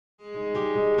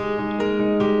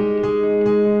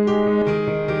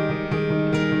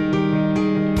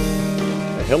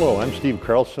Hello, I'm Steve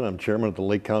Carlson. I'm chairman of the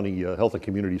Lake County Health and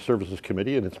Community Services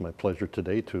Committee, and it's my pleasure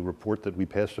today to report that we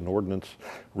passed an ordinance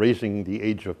raising the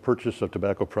age of purchase of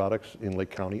tobacco products in Lake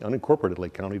County, unincorporated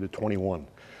Lake County, to 21.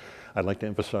 I'd like to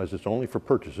emphasize it's only for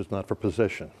purchase, it's not for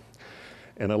possession.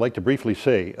 And I'd like to briefly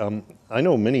say, I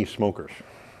know many smokers,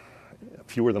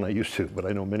 fewer than I used to, but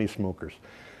I know many smokers,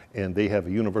 and they have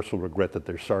a universal regret that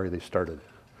they're sorry they started.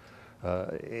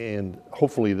 And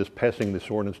hopefully passing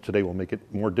this ordinance today will make it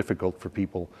more difficult for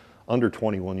people under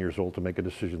 21 years old to make a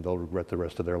decision they'll regret the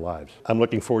rest of their lives. I'm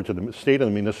looking forward to the state and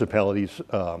the municipalities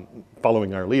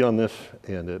following our lead on this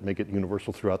and make it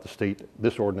universal throughout the state.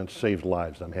 This ordinance saves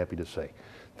lives, I'm happy to say.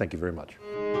 Thank you very much.